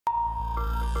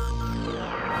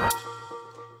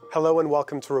Hello and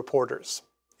welcome to Reporters.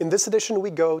 In this edition, we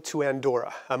go to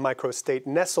Andorra, a microstate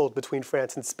nestled between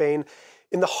France and Spain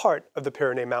in the heart of the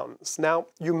Pyrenees Mountains. Now,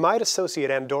 you might associate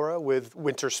Andorra with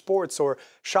winter sports or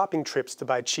shopping trips to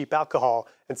buy cheap alcohol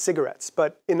and cigarettes,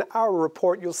 but in our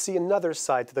report, you'll see another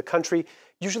side to the country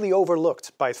usually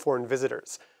overlooked by foreign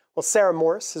visitors. Well, Sarah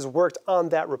Morris has worked on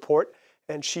that report,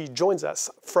 and she joins us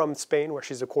from Spain, where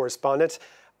she's a correspondent.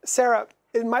 Sarah,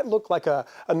 it might look like an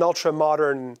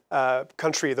ultra-modern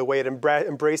country, the way it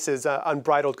embraces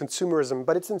unbridled consumerism,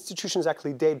 but its institutions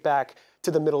actually date back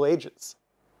to the Middle Ages.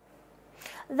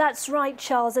 That's right,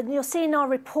 Charles, and you'll see in our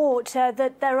report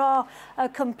that there are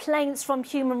complaints from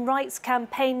human rights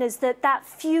campaigners that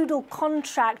feudal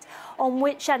contract on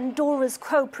which Andorra's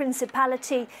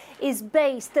co-principality is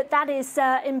based, that is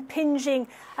impinging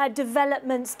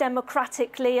developments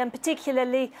democratically, and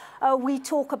particularly we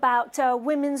talk about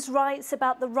women's rights,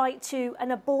 about the right to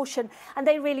an abortion, and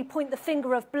they really point the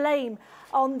finger of blame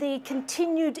on the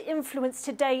continued influence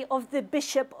today of the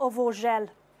Bishop of Urgell.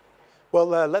 Well,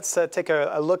 let's take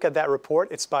a look at that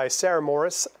report. It's by Sarah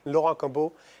Morris, Laura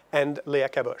Cambaud, and Laura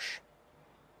Caboche.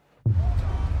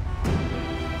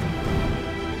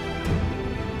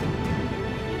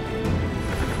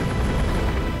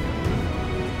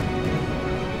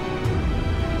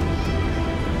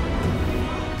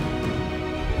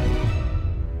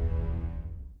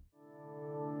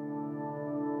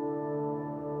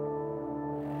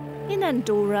 In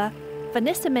Andorra,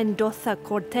 Vanessa Mendoza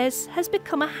Cortez has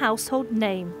become a household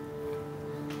name.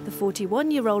 The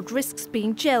 41-year-old risks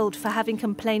being jailed for having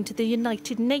complained to the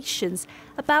United Nations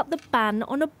about the ban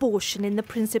on abortion in the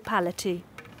Principality.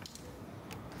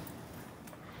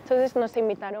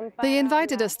 They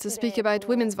invited us to speak about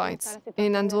women's rights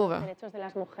in Andorra.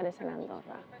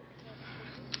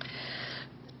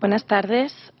 Buenas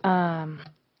tardes.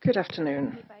 Good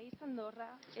afternoon.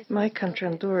 My country,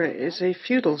 Andorra, is a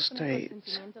feudal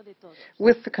state,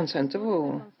 with the consent of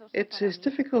all. It is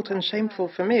difficult and shameful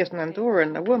for me as an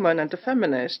Andorran, a woman and a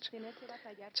feminist,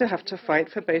 to have to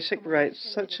fight for basic rights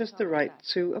such as the right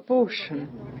to abortion.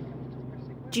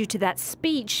 Due to that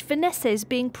speech, Vanessa is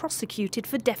being prosecuted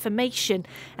for defamation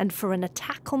and for an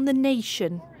attack on the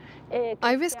nation.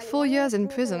 I risk 4 years in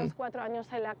prison.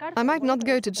 I might not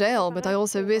go to jail, but I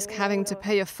also risk having to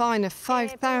pay a fine of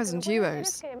 5,000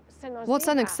 euros. What's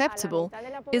unacceptable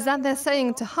is that they're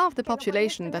saying to half the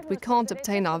population that we can't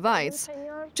obtain our rights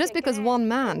just because one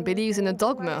man believes in a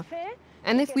dogma.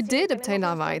 And if we did obtain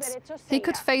our rights, he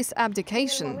could face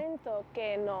abdication.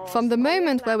 From the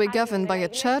moment where we're governed by a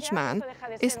churchman,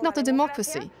 it's not a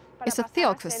democracy, it's a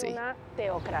theocracy.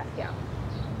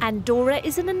 Andorra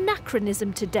is an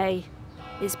anachronism today.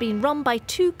 It's been run by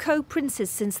two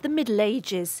co-princes since the Middle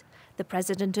Ages, the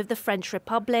President of the French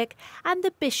Republic and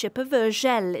the Bishop of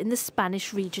Urgell in the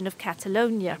Spanish region of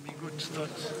Catalonia.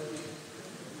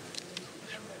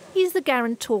 He's the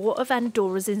guarantor of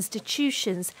Andorra's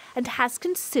institutions and has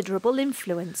considerable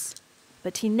influence.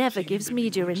 But he never gives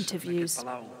media interviews.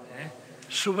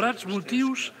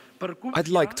 I'd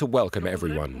like to welcome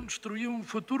everyone.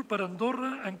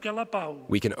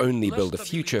 We can only build a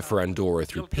future for Andorra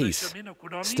through peace,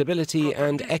 stability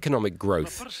and economic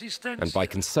growth, and by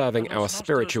conserving our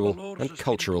spiritual and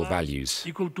cultural values.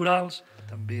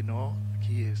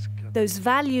 Those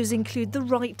values include the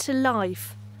right to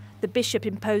life. The bishop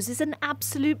imposes an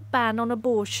absolute ban on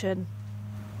abortion.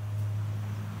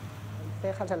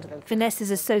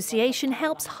 Vanessa's association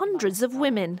helps hundreds of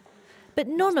women, but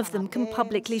none of them can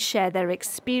publicly share their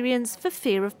experience for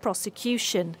fear of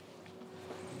prosecution.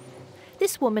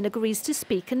 This woman agrees to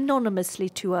speak anonymously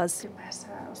to us.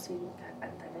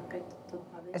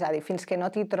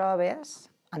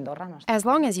 As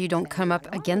long as you don't come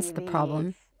up against the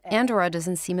problem, Andorra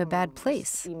doesn't seem a bad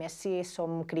place.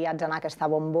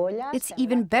 It's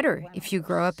even better if you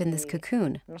grow up in this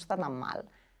cocoon.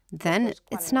 Then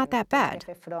it's not that bad.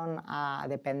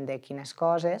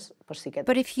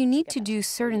 But if you need to do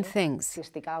certain things,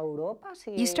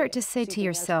 you start to say to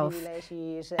yourself,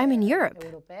 I'm in Europe.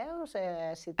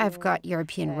 I've got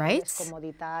European rights.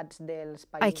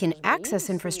 I can access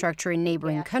infrastructure in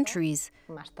neighboring countries.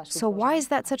 So why is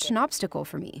that such an obstacle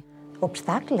for me?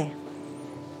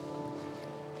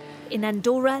 In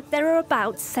Andorra, there are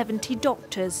about 70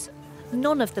 doctors.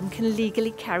 None of them can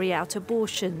legally carry out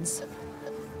abortions.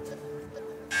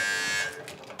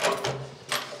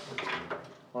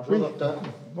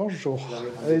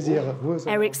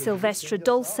 Eric Silvestre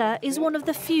Dolsa is one of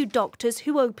the few doctors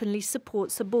who openly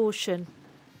supports abortion.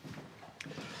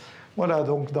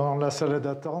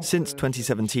 Since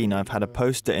 2017, I've had a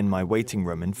poster in my waiting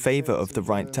room in favor of the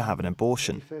right to have an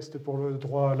abortion.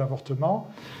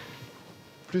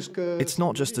 It's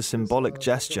not just a symbolic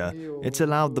gesture, it's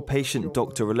allowed the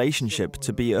patient-doctor relationship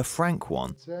to be a frank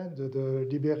one.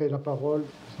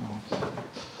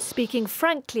 Speaking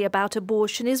frankly about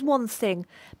abortion is one thing,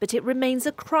 but it remains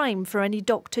a crime for any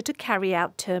doctor to carry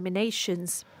out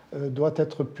terminations.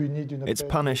 It's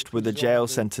punished with a jail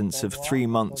sentence of 3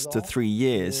 months to 3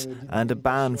 years and a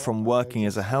ban from working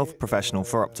as a health professional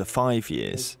for up to 5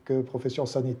 years.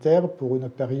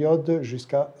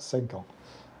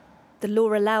 The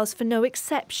law allows for no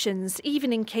exceptions,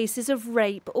 even in cases of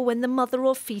rape or when the mother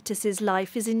or fetus's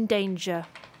life is in danger.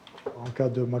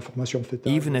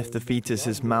 Even if the fetus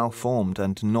is malformed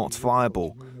and not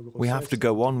viable, we have to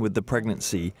go on with the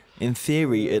pregnancy, in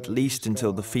theory at least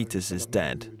until the fetus is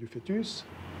dead.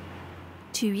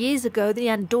 2 years ago, the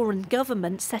Andorran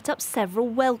government set up several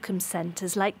welcome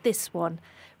centres like this one,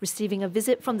 receiving a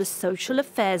visit from the Social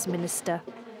Affairs Minister.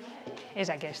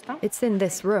 It's in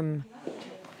this room.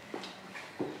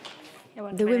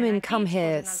 The women come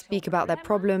here, speak about their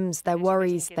problems, their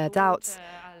worries, their doubts.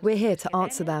 We're here to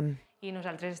answer them.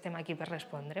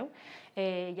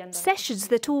 Sessions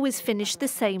that always finish the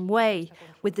same way,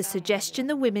 with the suggestion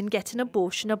the women get an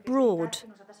abortion abroad.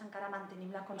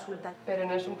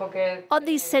 Are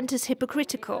these centres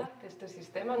hypocritical?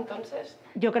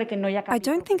 I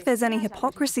don't think there's any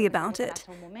hypocrisy about it.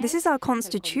 This is our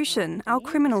constitution, our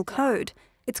criminal code.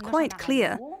 It's quite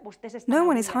clear. No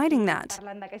one is hiding that.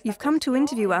 You've come to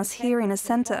interview us here in a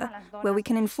centre where we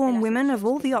can inform women of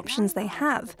all the options they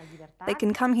have. They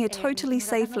can come here totally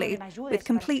safely, with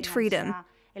complete freedom.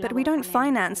 But we don't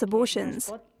finance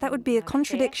abortions. That would be a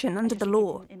contradiction under the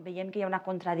law.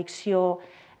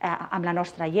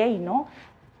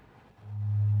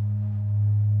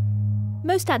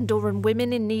 Most Andorran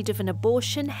women in need of an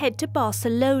abortion head to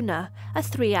Barcelona, a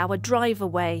 3-hour drive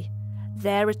away.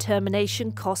 There, a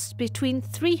termination costs between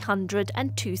 300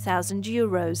 and 2,000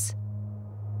 euros.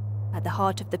 At the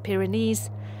heart of the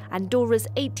Pyrenees, Andorra's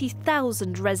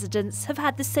 80,000 residents have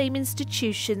had the same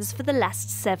institutions for the last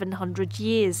 700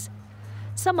 years.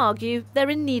 Some argue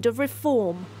they're in need of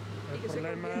reform.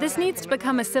 This needs to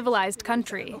become a civilized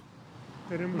country.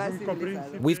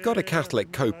 We've got a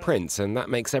Catholic co-prince, and that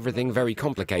makes everything very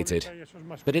complicated.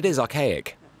 But it is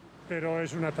archaic.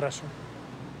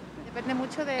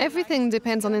 Everything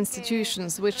depends on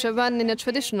institutions which are run in a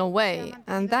traditional way,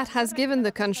 and that has given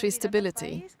the country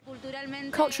stability.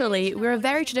 Culturally, we're a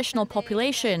very traditional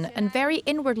population and very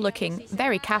inward-looking,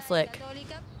 very Catholic.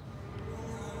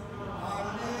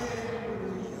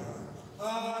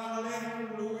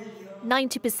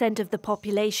 "90% of the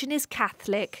population is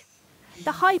Catholic.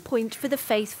 The high point for the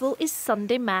faithful is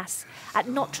Sunday Mass at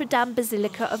Notre Dame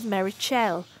Basilica of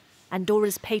Meritxell,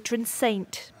 Andorra's patron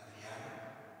saint.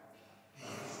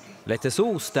 Let us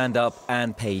all stand up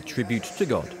and pay tribute to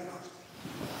God.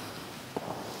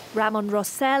 Ramon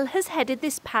Rossell has headed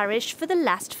this parish for the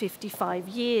last 55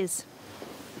 years.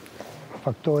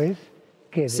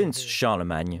 Since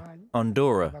Charlemagne,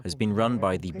 Andorra has been run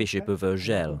by the Bishop of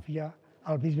Urgell.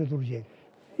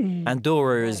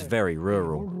 Andorra is very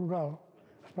rural.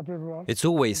 It's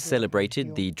always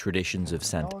celebrated the traditions of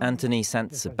Saint Anthony,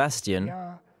 Saint Sebastian,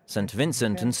 Saint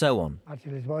Vincent, and so on.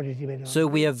 So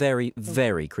we are very,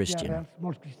 very Christian.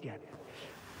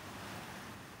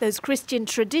 Those Christian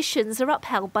traditions are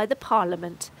upheld by the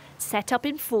Parliament, set up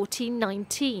in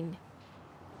 1419.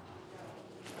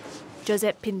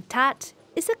 Josep Pintat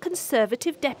is a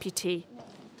Conservative deputy.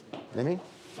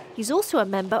 He's also a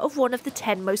member of one of the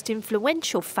 10 most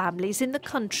influential families in the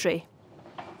country.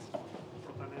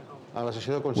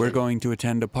 We're going to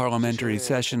attend a parliamentary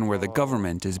session where the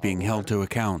government is being held to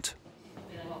account.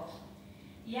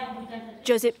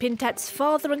 Josep Pintat's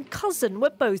father and cousin were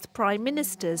both prime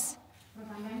ministers.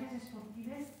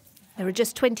 There are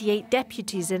just 28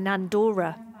 deputies in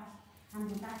Andorra.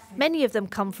 Many of them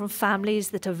come from families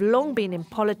that have long been in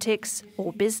politics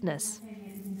or business.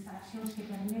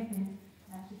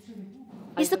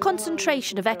 Is the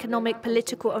concentration of economic,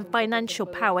 political and financial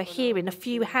power here in a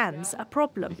few hands a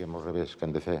problem?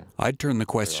 I'd turn the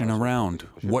question around.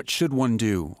 What should one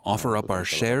do? Offer up our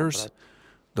shares?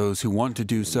 Those who want to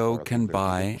do so can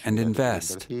buy and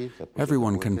invest.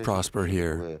 Everyone can prosper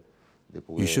here.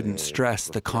 You shouldn't stress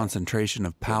the concentration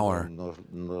of power.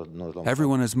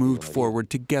 Everyone has moved forward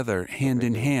together, hand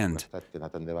in hand.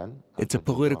 It's a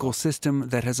political system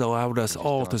that has allowed us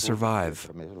all to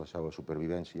survive.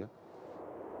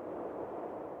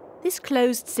 This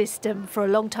closed system, for a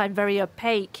long time very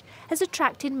opaque, has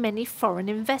attracted many foreign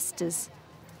investors.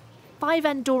 5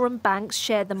 Andorran banks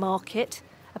share the market.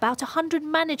 About 100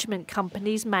 management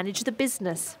companies manage the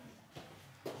business.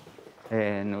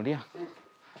 Where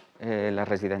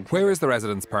is the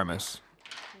residence permit?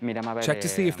 Check to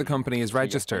see if the company is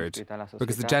registered,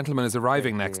 because the gentleman is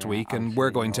arriving next week and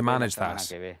we're going to manage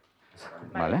that.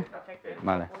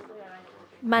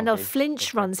 Manuel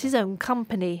Flinch runs his own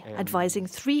company, advising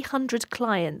 300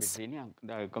 clients. I'm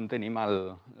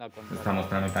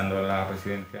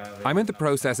in the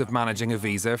process of managing a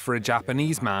visa for a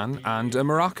Japanese man and a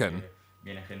Moroccan.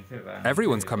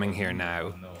 Everyone's coming here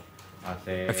now.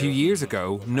 A few years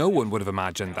ago, no one would have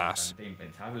imagined that.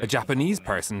 A Japanese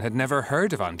person had never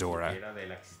heard of Andorra.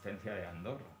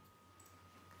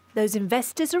 Those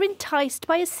investors are enticed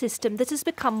by a system that has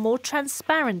become more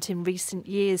transparent in recent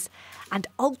years and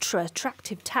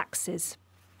ultra-attractive taxes.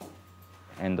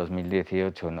 In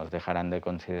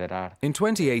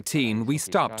 2018, we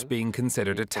stopped being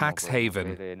considered a tax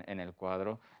haven.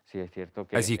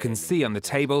 As you can see on the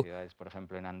table,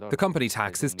 the company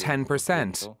tax is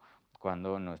 10%.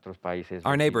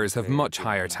 Our neighbours have much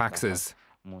higher taxes.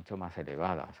 And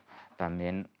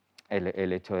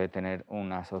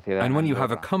when you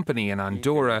have a company in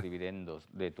Andorra,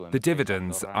 the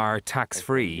dividends are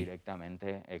tax-free.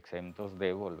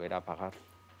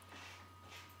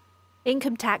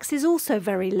 Income tax is also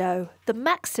very low. The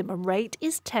maximum rate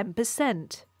is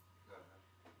 10%.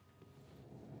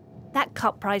 That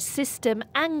cut-price system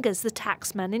angers the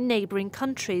taxman in neighbouring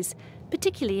countries,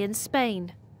 particularly in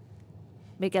Spain.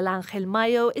 Miguel Ángel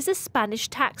Mayo is a Spanish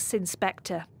tax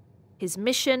inspector. His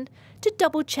mission? To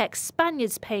double-check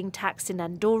Spaniards paying tax in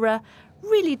Andorra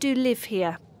really do live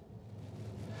here.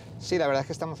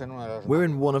 We're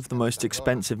in one of the most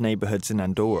expensive neighbourhoods in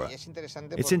Andorra.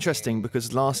 It's interesting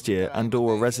because last year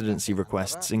Andorra residency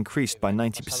requests increased by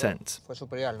 90%.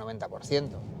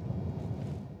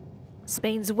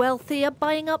 Spain's wealthy are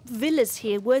buying up villas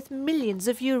here worth millions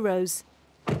of euros.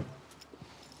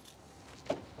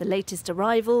 The latest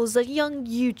arrivals are young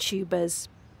YouTubers.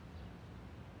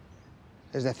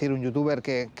 A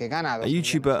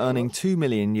YouTuber earning €2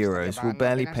 million will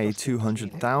barely pay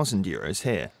 200,000 euros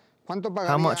here.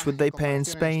 How much would they pay in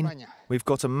Spain? We've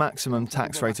got a maximum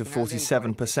tax rate of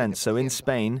 47%, so in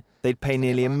Spain, they'd pay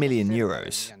nearly €1 million.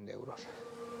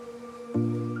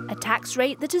 A tax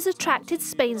rate that has attracted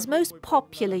Spain's most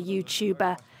popular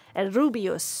YouTuber, El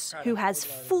Rubius, who has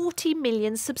 40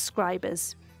 million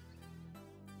subscribers.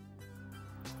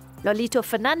 Lolito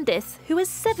Fernandez, who has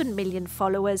 7 million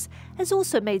followers, has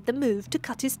also made the move to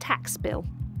cut his tax bill.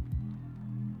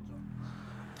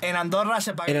 In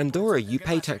Andorra, you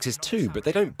pay taxes too, but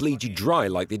they don't bleed you dry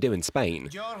like they do in Spain.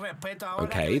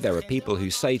 OK, there are people who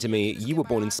say to me, you were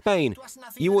born in Spain,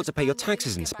 you ought to pay your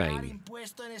taxes in Spain.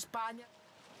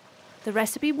 The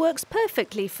recipe works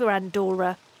perfectly for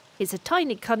Andorra. It's a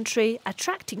tiny country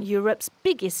attracting Europe's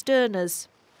biggest earners.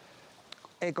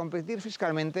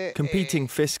 Competing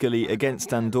fiscally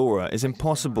against Andorra is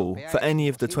impossible for any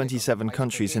of the 27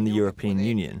 countries in the European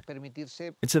Union.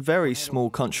 It's a very small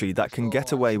country that can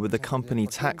get away with a company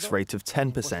tax rate of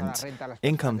 10%,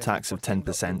 income tax of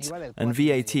 10%, and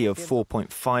VAT of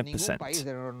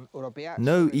 4.5%.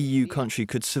 No EU country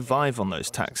could survive on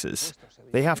those taxes.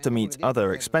 They have to meet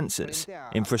other expenses,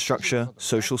 infrastructure,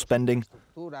 social spending.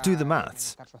 Do the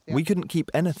maths. We couldn't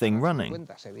keep anything running.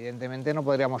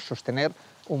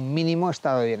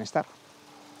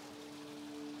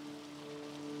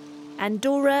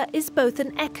 Andorra is both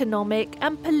an economic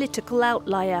and political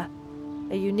outlier,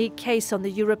 a unique case on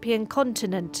the European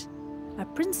continent, a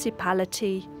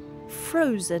principality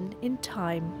frozen in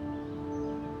time.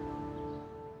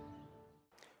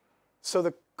 So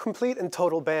the complete and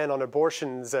total ban on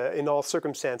abortions in all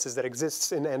circumstances that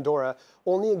exists in Andorra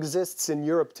only exists in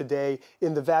Europe today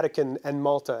in the Vatican and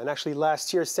Malta. And actually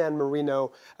last year, San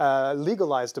Marino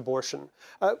legalized abortion.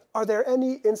 Are there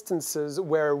any instances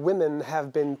where women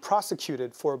have been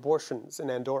prosecuted for abortions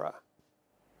in Andorra?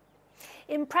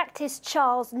 In practice,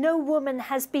 Charles, no woman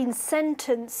has been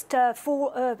sentenced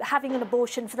for having an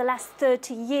abortion for the last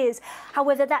 30 years.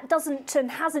 However, that doesn't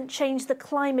and hasn't changed the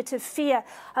climate of fear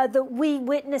that we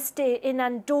witnessed in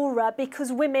Andorra,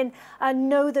 because women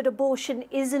know that abortion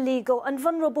is illegal, and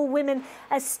vulnerable women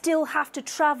still have to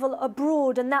travel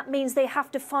abroad, and that means they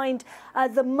have to find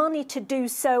the money to do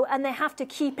so, and they have to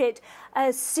keep it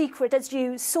secret. As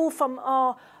you saw from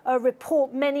our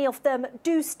report, many of them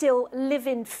do still live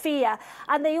in fear.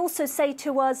 And they also say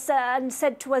to us and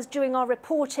said to us during our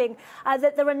reporting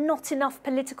that there are not enough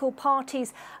political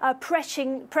parties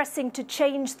pressing to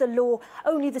change the law.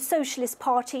 Only the Socialist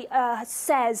Party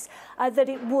says that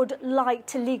it would like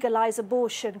to legalise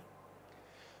abortion.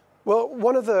 Well,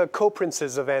 one of the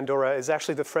co-princes of Andorra is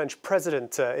actually the French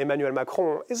president, Emmanuel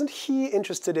Macron. Isn't he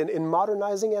interested in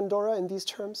modernising Andorra in these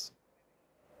terms?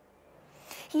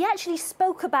 He actually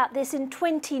spoke about this in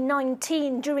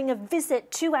 2019 during a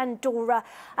visit to Andorra.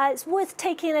 It's worth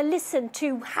taking a listen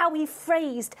to how he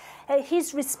phrased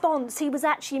his response. He was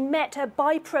actually met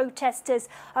by protesters,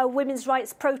 women's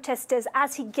rights protesters,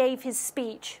 as he gave his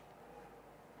speech.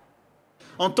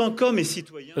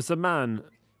 As a man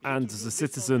and as a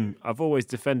citizen, I've always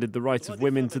defended the right of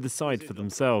women to decide for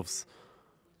themselves.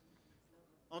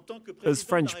 As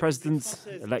French president,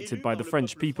 elected by the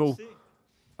French people,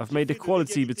 I've made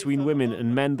equality between women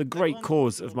and men the great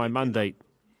cause of my mandate.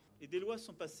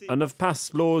 And I've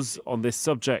passed laws on this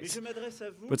subject.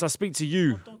 But I speak to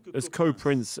you as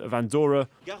co-prince of Andorra,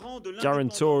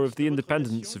 guarantor of the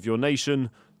independence of your nation,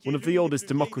 one of the oldest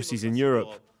democracies in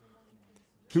Europe.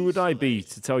 Who would I be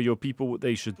to tell your people what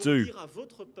they should do?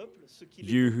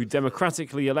 You who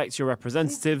democratically elect your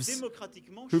representatives,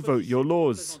 who vote your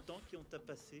laws.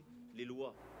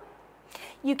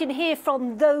 You can hear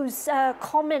from those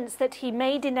comments that he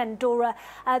made in Andorra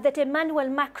that Emmanuel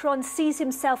Macron sees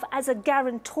himself as a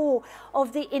guarantor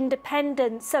of the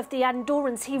independence of the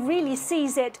Andorrans. He really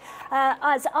sees it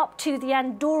as up to the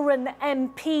Andorran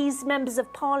MPs, members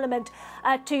of parliament,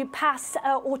 to pass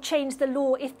or change the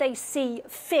law if they see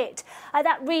fit.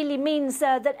 That really means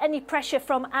that any pressure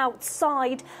from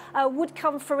outside would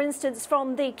come, for instance,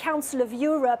 from the Council of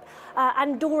Europe.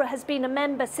 Andorra has been a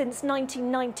member since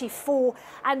 1994.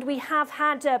 And we have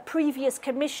had previous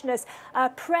commissioners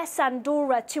press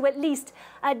Andorra to at least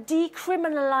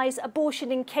decriminalise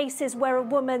abortion in cases where a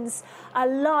woman's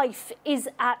life is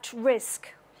at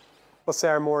risk. Well,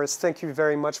 Sarah Morris, thank you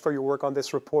very much for your work on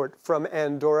this report from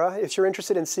Andorra. If you're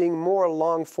interested in seeing more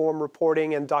long-form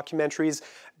reporting and documentaries,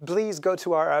 please go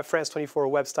to our France 24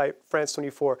 website,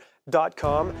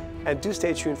 france24.com, and do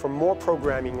stay tuned for more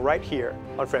programming right here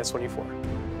on France 24.